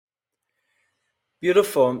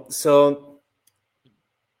Beautiful. So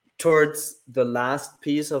towards the last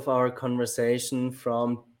piece of our conversation,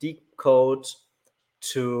 from deep code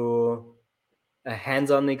to a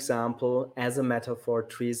hands-on example as a metaphor,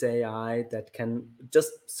 trees AI, that can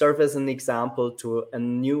just serve as an example to a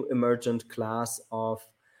new emergent class of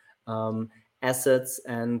assets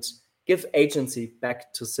and give agency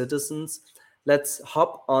back to citizens. Let's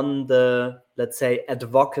hop on the, let's say,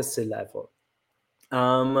 advocacy level.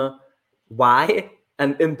 Why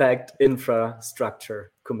an impact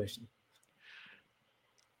infrastructure commission?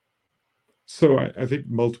 So I think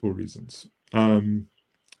multiple reasons.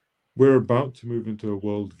 We're about to move into a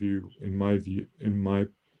worldview, in my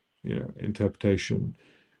interpretation,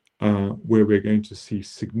 where we're going to see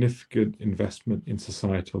significant investment in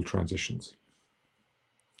societal transitions.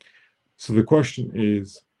 So the question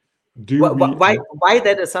is, why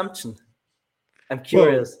that assumption? I'm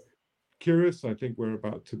curious. Well, curious. I think we're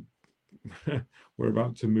about to we're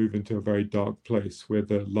about to move into a very dark place where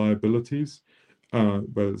the liabilities,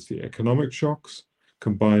 whether it's the economic shocks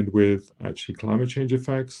combined with actually climate change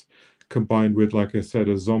effects, combined with, like I said,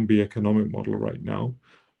 a zombie economic model right now,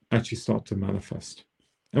 actually start to manifest.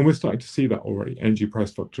 And we're starting to see that already. Energy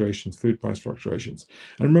price fluctuations, food price fluctuations.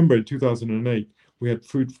 And remember, in 2008, we had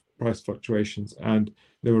food price fluctuations and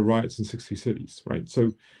there were riots in 60 cities, right?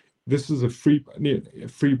 So this is a free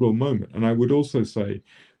moment. And I would also say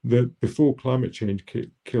that before climate change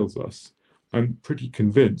kills us, I'm pretty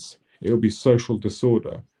convinced it'll be social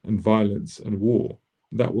disorder and violence and war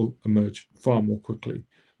that will emerge far more quickly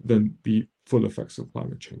than the full effects of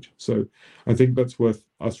climate change. So I think that's worth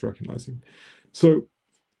us recognizing. So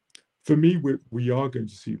for me, we are going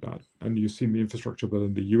to see that. And you've seen the infrastructure bill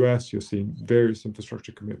in the US, you're seeing various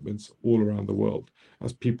infrastructure commitments all around the world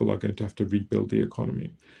as people are going to have to rebuild the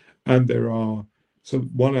economy. And so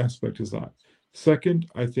one aspect is that. Second,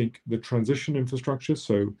 I think the transition infrastructure.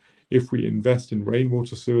 So if we invest in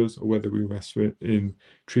rainwater sewers or whether we invest in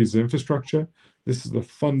trees infrastructure, this is the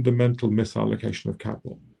fundamental misallocation of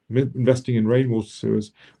capital. Investing in rainwater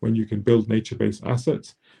sewers when you can build nature-based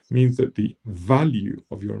assets means that the value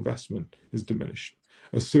of your investment is diminished.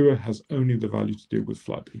 A sewer has only the value to deal with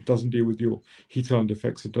flood. It doesn't deal with your heat island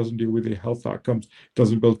effects. It doesn't deal with your health outcomes. It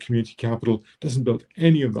doesn't build community capital. It doesn't build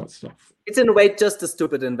any of that stuff. It's in a way just a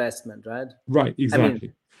stupid investment, right? Right, exactly. I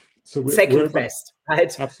mean, so second best,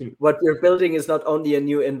 right? Absolutely. What we're building is not only a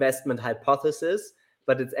new investment hypothesis,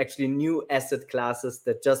 but it's actually new asset classes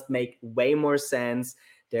that just make way more sense.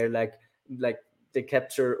 They're like they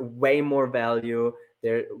capture way more value.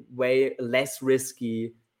 They're way less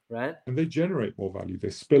risky, right? And they generate more value.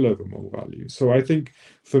 They spill over more value. So I think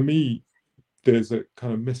for me, there's a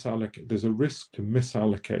kind of there's a risk to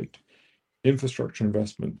misallocate infrastructure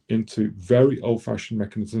investment into very old-fashioned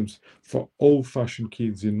mechanisms for old-fashioned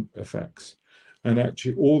Keynesian effects. And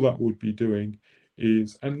actually all that would be doing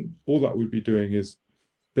is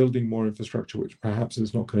building more infrastructure, which perhaps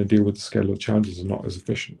is not going to deal with the scale of challenges and not as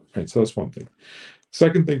efficient. Right. So that's one thing.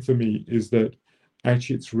 Second thing for me is that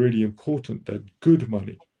actually it's really important that good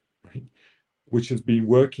money, right, which has been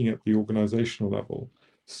working at the organizational level,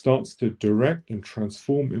 starts to direct and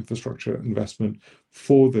transform infrastructure investment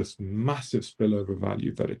for this massive spillover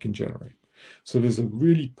value that it can generate. So there's a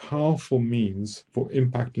really powerful means for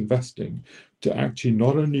impact investing to actually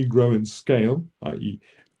not only grow in scale, i.e.,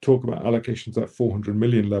 talk about allocations at 400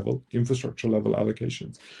 million level, infrastructure level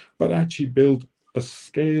allocations, but actually build a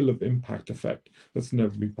scale of impact effect that's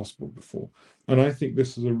never been possible before. And I think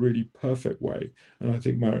this is a really perfect way. And I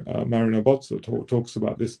think Marina Botza talks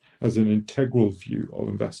about this as an integral view of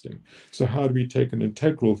investing. So how do we take an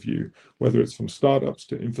integral view, whether it's from startups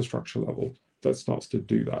to infrastructure level, that starts to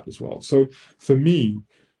do that as well? So for me,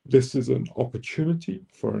 this is an opportunity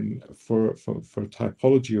for a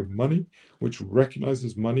typology of money, which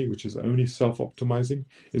recognizes money, which is only self-optimizing,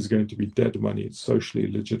 is going to be dead money. It's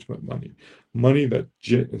socially legitimate money. Money that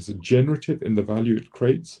is generative in the value it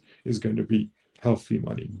creates is going to be healthy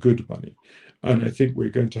money, good money. And I think we're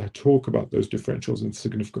going to talk about those differentials in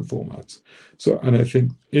significant formats. And I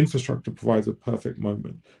think infrastructure provides a perfect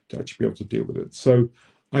moment to actually be able to deal with it. So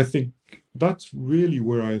I think that's really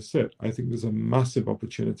where I sit. I think there's a massive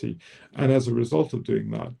opportunity. And as a result of doing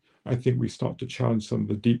that, I think we start to challenge some of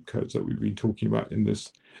the deep codes that we've been talking about in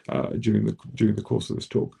this during the course of this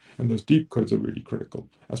talk. And those deep codes are really critical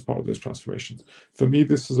as part of those transformations. For me,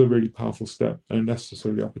 this is a really powerful step and a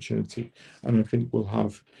necessary opportunity. And I think we'll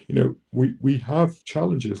have, we have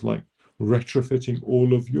challenges like retrofitting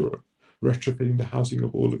all of Europe, retrofitting the housing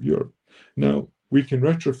of all of Europe. Now, we can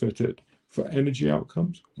retrofit it for energy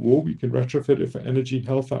outcomes, or we can retrofit it for energy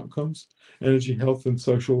health outcomes, energy health and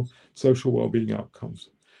social well-being outcomes.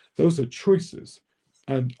 Those are choices,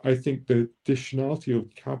 And I think the additionality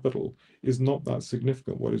of capital is not that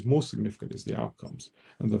significant. What is more significant is the outcomes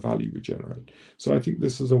and the value we generate. So I think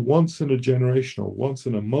this is a once in a generational, once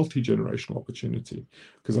in a multi-generational opportunity,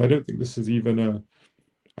 because I don't think this is even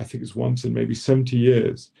I think it's once in maybe 70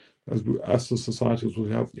 years as the societies will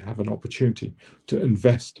have an opportunity to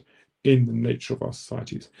invest in the nature of our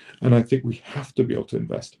societies. And I think we have to be able to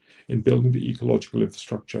invest in building the ecological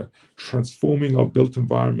infrastructure, transforming our built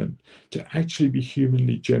environment to actually be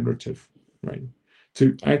humanly generative, right?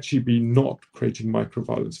 To actually be not creating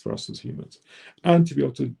microviolence for us as humans, and to be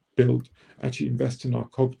able to actually invest in our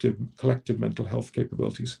cognitive, collective mental health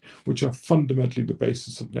capabilities, which are fundamentally the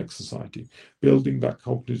basis of next society, building that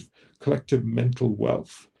cognitive, collective mental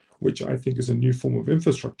wealth, which I think is a new form of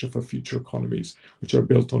infrastructure for future economies, which are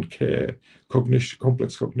built on care, cognition,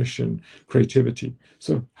 complex cognition, creativity.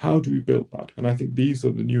 So how do we build that? And I think these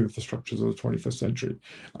are the new infrastructures of the 21st century,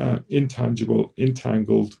 intangible,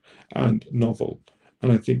 entangled, and novel.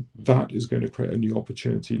 And I think that is going to create a new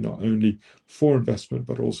opportunity, not only for investment,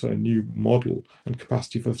 but also a new model and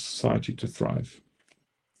capacity for society to thrive.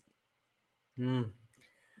 Mm.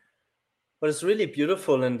 But it's really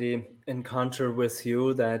beautiful in the encounter with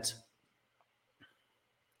you that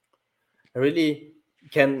I really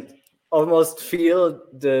can almost feel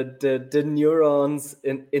the neurons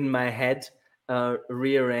in my head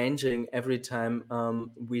rearranging every time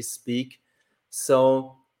we speak.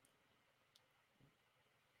 So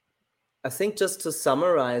I think just to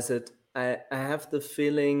summarize it, I have the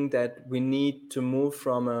feeling that we need to move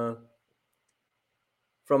from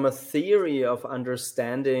a theory of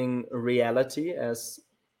understanding reality as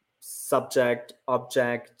subject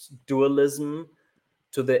object dualism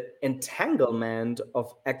to the entanglement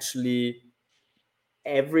of actually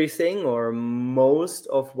everything or most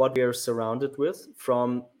of what we are surrounded with,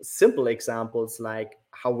 from simple examples like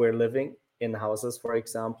how we're living in houses, for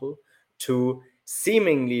example, to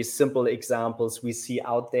seemingly simple examples we see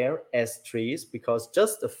out there as trees, because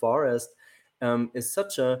just a forest is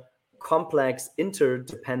such a complex,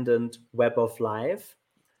 interdependent web of life.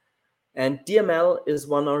 And DML is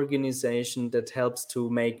one organization that helps to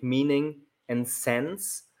make meaning and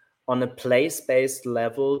sense on a place-based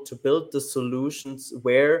level to build the solutions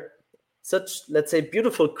where such, let's say,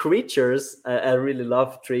 beautiful creatures, I really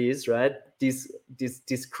love trees, right?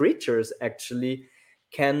 These creatures actually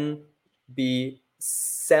can be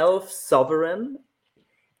self-sovereign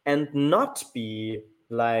and not be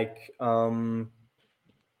like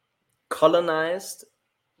colonized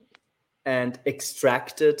and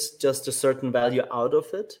extracted just a certain value out of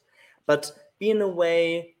it, but be in a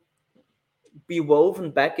way be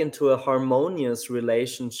woven back into a harmonious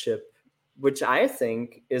relationship, which I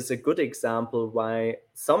think is a good example why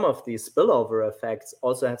some of these spillover effects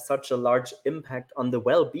also have such a large impact on the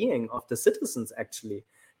well-being of the citizens, actually,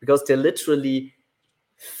 because they literally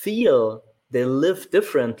feel they live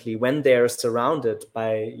differently when they are surrounded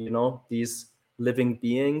by, these living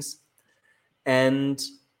beings. And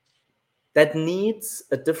that needs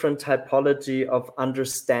a different typology of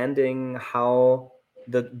understanding how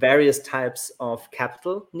the various types of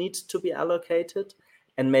capital need to be allocated.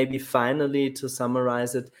 And maybe finally, to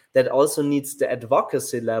summarize it, that also needs the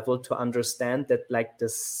advocacy level to understand that, like, the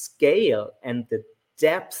scale and the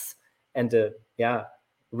depth and the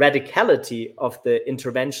radicality of the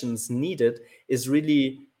interventions needed is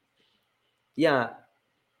really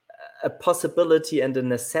a possibility and a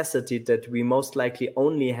necessity that we most likely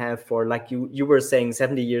only have for, like you were saying,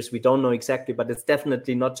 70 years. We don't know exactly, but it's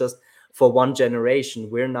definitely not just for one generation.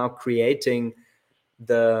 We're now creating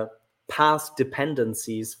the path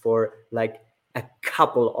dependencies for like a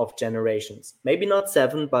couple of generations, maybe not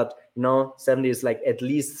seven, but 70 is like at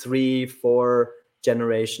least 3-4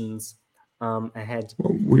 generations ahead.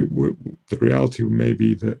 Well, the reality may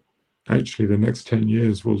be that actually the next 10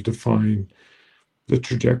 years will define the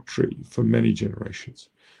trajectory for many generations.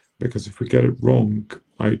 Because if we get it wrong,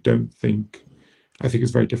 I think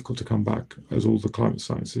it's very difficult to come back, as all the climate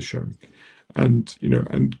science is showing. And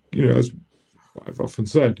as I've often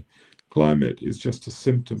said, climate is just a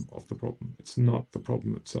symptom of the problem. It's not the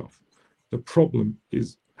problem itself. The problem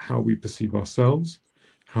is how we perceive ourselves,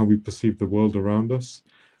 how we perceive the world around us,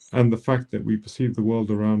 and the fact that we perceive the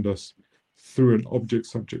world around us through an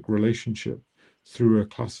object-subject relationship, through a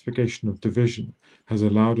classification of division, has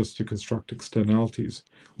allowed us to construct externalities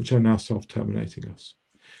which are now self-terminating us.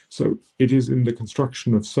 So it is in the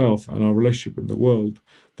construction of self and our relationship in the world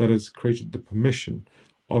that has created the permission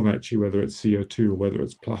of actually, whether it's CO2, or whether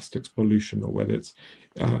it's plastics pollution, or whether it's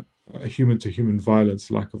human-to-human violence,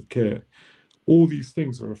 lack of care. All these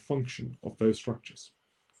things are a function of those structures.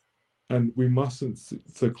 And we mustn't,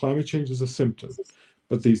 so climate change is a symptom,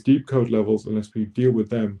 But these deep code levels, unless we deal with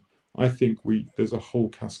them, I think there's a whole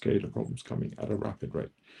cascade of problems coming at a rapid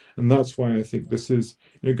rate. And that's why I think this is,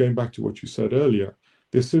 going back to what you said earlier,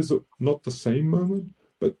 this is not the same moment,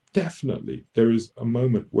 but definitely there is a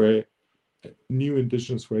moment where new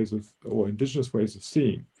indigenous ways of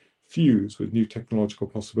seeing fuse with new technological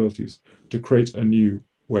possibilities to create a new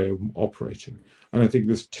way of operating. And I think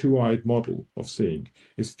this two-eyed model of seeing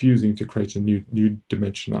is fusing to create a new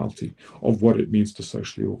dimensionality of what it means to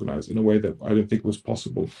socially organize in a way that I don't think was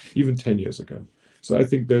possible even 10 years ago. So I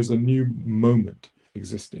think there's a new moment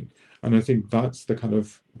existing. And I think that's the kind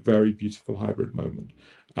of very beautiful hybrid moment.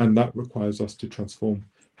 And that requires us to transform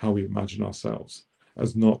how we imagine ourselves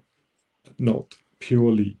as not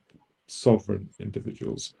purely sovereign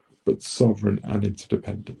individuals, but sovereign and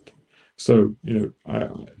interdependent. So,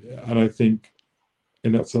 I think,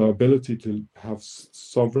 and that's our ability to have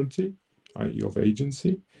sovereignty, i.e., of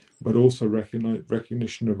agency, but also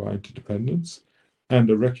recognition of our interdependence and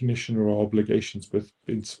a recognition of our obligations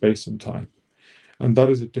in space and time. And that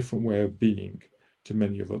is a different way of being to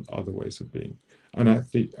many of the other ways of being. And I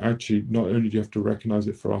think actually, not only do you have to recognize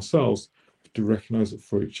it for ourselves, but to recognize it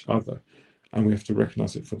for each other. And we have to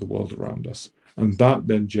recognize it for the world around us. And that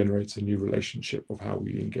then generates a new relationship of how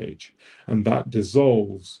we engage. And that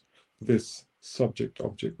dissolves this subject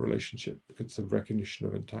object relationship. It's a recognition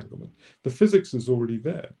of entanglement. The physics is already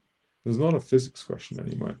there. There's not a physics question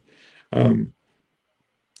anymore.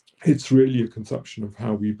 It's really a conception of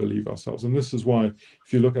how we believe ourselves. And this is why,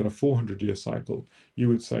 if you look at a 400-year cycle, you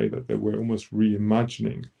would say that we're almost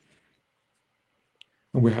reimagining,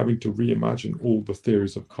 and we're having to reimagine all the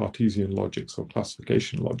theories of Cartesian logics or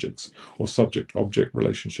classification logics or subject-object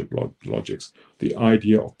relationship logics, the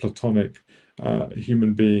idea of Platonic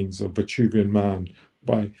human beings, of Vitruvian man.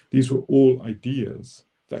 These were all ideas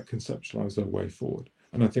that conceptualize their way forward.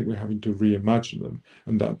 And I think we're having to reimagine them.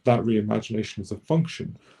 And that reimagination is a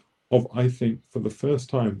function of, I think, for the first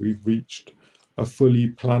time, we've reached a fully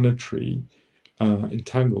planetary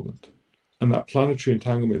entanglement. And that planetary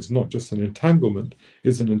entanglement is not just an entanglement,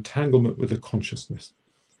 it's an entanglement with a consciousness.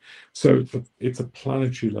 So it's a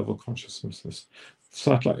planetary level consciousness,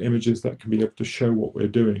 satellite images that can be able to show what we're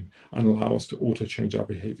doing and allow us to auto-change our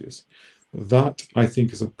behaviors. That, I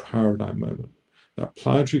think, is a paradigm moment. That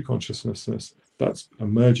planetary consciousness that's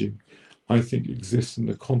emerging, I think, exists in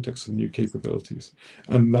the context of new capabilities.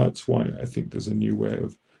 And that's why I think there's a new way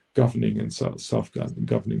of governing and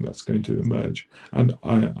self-governing that's going to emerge. And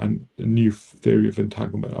a new theory of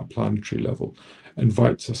entanglement at a planetary level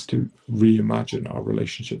invites us to reimagine our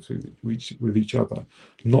relationships with each other,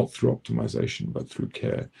 not through optimization, but through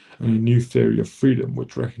care, and a new theory of freedom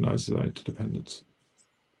which recognizes our interdependence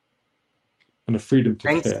and a freedom to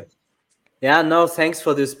Thanks. care. Yeah, no, thanks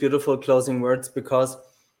for these beautiful closing words, because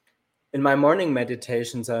in my morning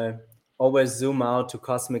meditations, I always zoom out to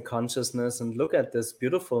cosmic consciousness and look at this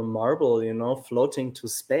beautiful marble, floating to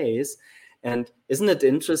space. And isn't it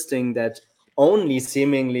interesting that only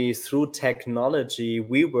seemingly through technology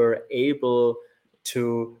we were able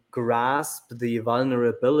to grasp the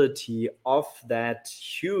vulnerability of that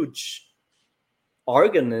huge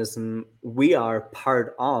organism we are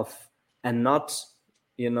part of, and not,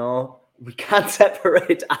 we can't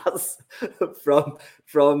separate us from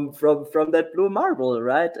that blue marble,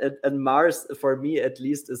 right? And Mars, for me at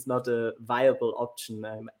least, is not a viable option.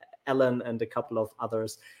 Ellen and a couple of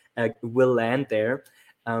others will land there,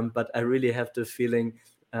 but I really have the feeling,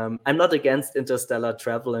 I'm not against interstellar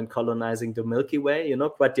travel and colonizing the Milky Way.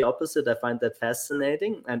 Quite the opposite. I find that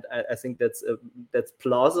fascinating, and I think that's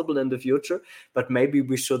plausible in the future. But maybe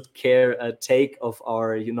we should take of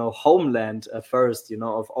our homeland first.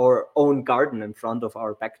 Of our own garden in front of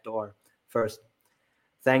our back door first.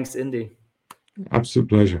 Thanks, Indy. Absolute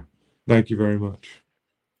pleasure. Thank you very much.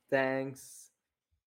 Thanks.